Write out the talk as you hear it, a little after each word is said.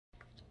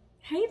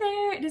Hey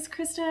there, it is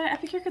Krista,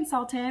 Epicure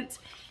Consultant,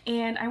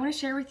 and I want to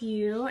share with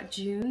you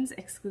June's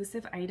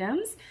exclusive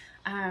items.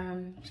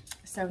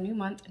 So new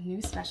month,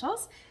 new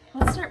specials.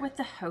 Let's start with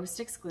the Host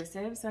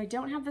exclusive. So I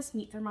don't have this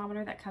meat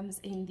thermometer that comes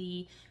in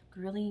the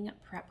grilling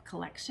prep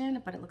collection,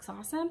 but it looks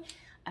awesome.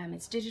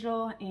 It's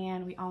digital,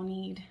 and we all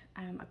need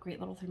a great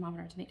little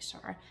thermometer to make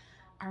sure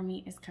our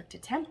meat is cooked to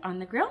temp on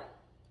the grill.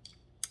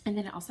 And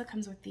then it also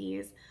comes with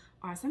these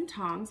awesome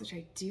tongs, which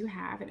I do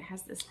have, and it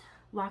has this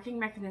locking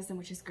mechanism,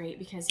 which is great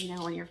because, you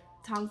know, when your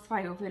tongs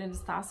fly open and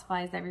sauce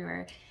flies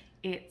everywhere,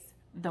 it's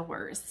the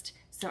worst.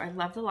 So I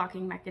love the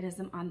locking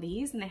mechanism on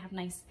these, and they have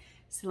nice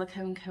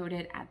silicone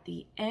coated at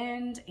the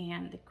end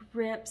and the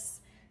grips.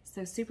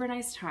 So super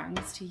nice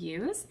tongs to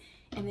use.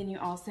 And then you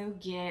also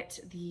get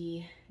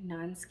the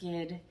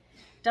non-skid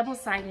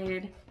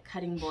double-sided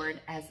cutting board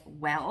as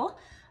well.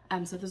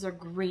 So those are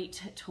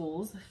great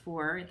tools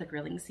for the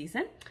grilling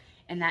season.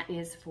 And that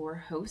is for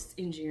hosts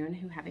in June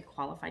who have a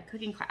qualified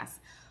cooking class.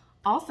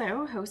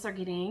 Also, hosts are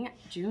getting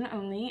June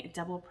only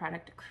double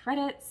product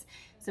credits.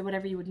 So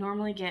whatever you would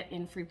normally get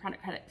in free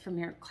product credit from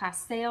your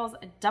class sales,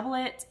 double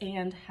it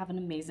and have an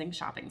amazing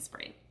shopping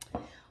spree.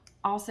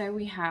 Also,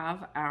 we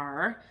have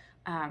our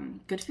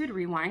Good Food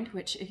Rewind,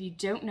 which if you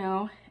don't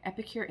know,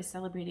 Epicure is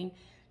celebrating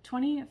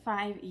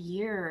 25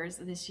 years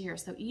this year.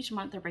 So each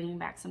month they're bringing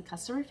back some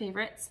customer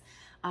favorites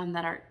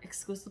that are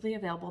exclusively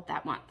available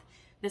that month.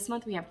 This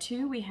month we have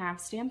two. We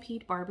have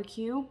Stampede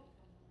Barbecue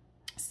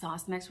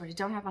sauce mix, which I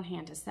don't have on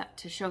hand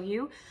to show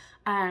you,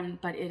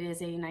 but it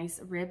is a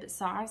nice rib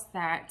sauce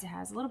that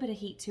has a little bit of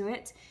heat to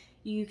it.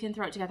 You can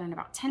throw it together in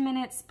about 10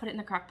 minutes, put it in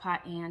the crock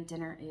pot, and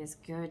dinner is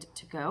good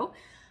to go.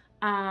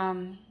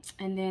 And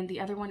then the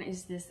other one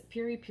is this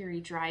Piri Piri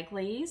Dry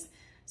Glaze.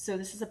 So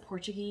this is a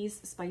Portuguese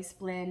spice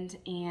blend,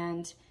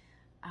 and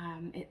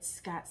it's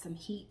got some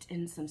heat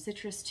and some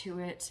citrus to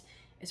it.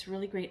 It's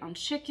really great on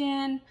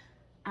chicken.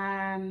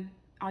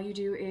 All you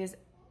do is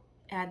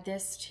add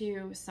this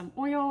to some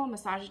oil,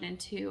 massage it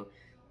into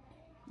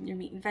your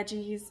meat and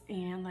veggies,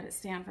 and let it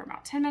stand for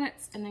about 10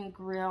 minutes, and then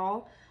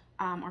grill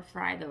or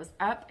fry those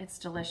up. It's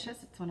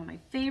delicious. It's one of my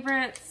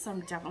favorites, so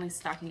I'm definitely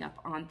stocking up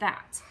on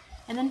that.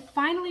 And then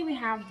finally, we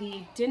have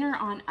the Dinner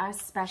on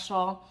Us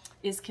special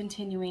is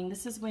continuing.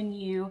 This is when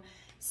you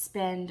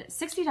spend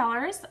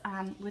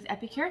 $60 with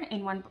Epicure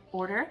in one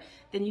order,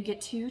 then you get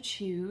to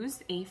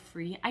choose a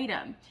free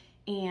item.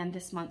 And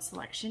this month's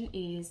selection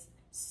is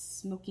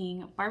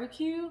smoking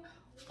barbecue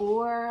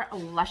or a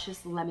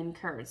luscious lemon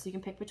curd. So you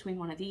can pick between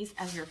one of these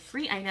as your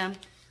free item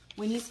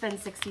when you spend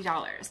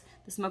 $60.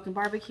 The smoking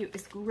barbecue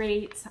is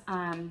great.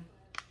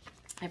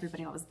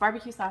 Everybody loves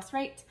barbecue sauce,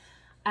 right?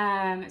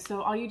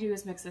 So all you do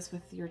is mix this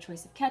with your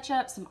choice of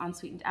ketchup, some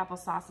unsweetened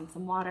applesauce, and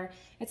some water.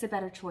 It's a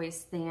better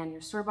choice than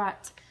your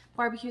store-bought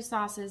barbecue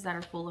sauces that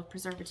are full of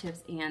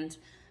preservatives and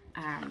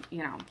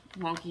you know,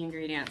 wonky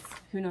ingredients.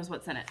 Who knows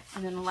what's in it?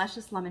 And then a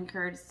luscious lemon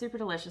curd, super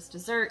delicious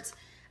dessert.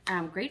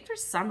 Great for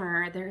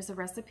summer. There's a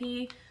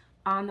recipe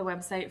on the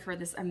website for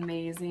this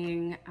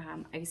amazing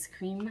ice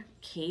cream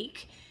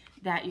cake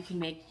that you can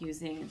make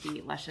using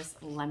the luscious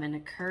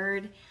lemon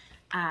curd.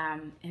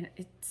 And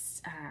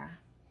it's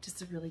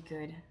just a really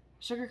good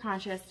sugar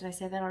conscious, did I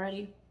say that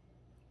already?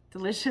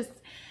 Delicious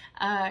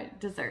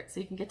dessert. So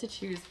you can get to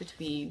choose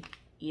between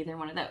either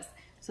one of those.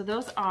 So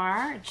those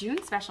are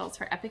June specials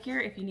for Epicure.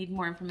 If you need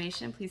more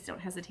information, please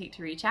don't hesitate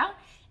to reach out.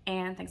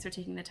 And thanks for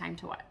taking the time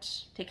to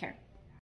watch. Take care.